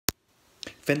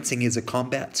Fencing is a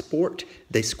combat sport.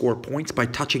 They score points by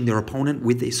touching their opponent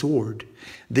with a sword.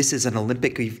 This is an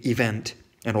Olympic event,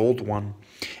 an old one.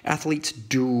 Athletes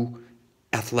do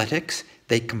athletics.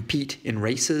 They compete in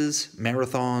races,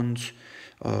 marathons,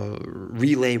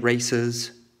 relay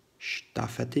races,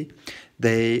 Staffette.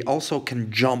 They also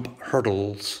can jump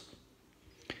hurdles.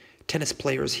 Tennis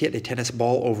players hit a tennis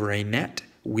ball over a net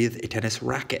with a tennis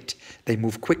racket. They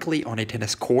move quickly on a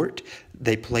tennis court.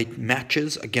 They play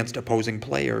matches against opposing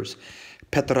players.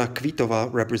 Petra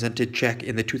Kvitova represented Czech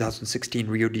in the 2016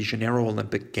 Rio de Janeiro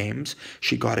Olympic Games.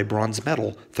 She got a bronze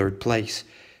medal, third place.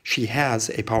 She has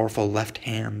a powerful left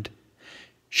hand.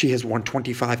 She has won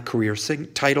 25 career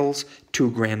titles,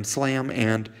 2 Grand Slam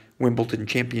and Wimbledon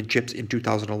championships in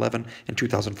 2011 and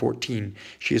 2014.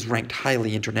 She is ranked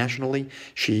highly internationally.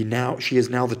 She is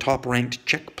now the top-ranked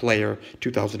Czech player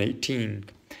 2018.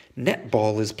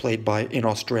 Netball is played in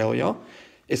Australia.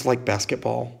 It's like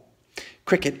basketball.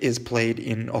 Cricket is played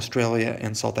in Australia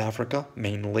and South Africa,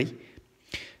 mainly.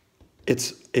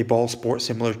 It's a ball sport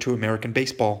similar to American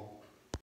baseball.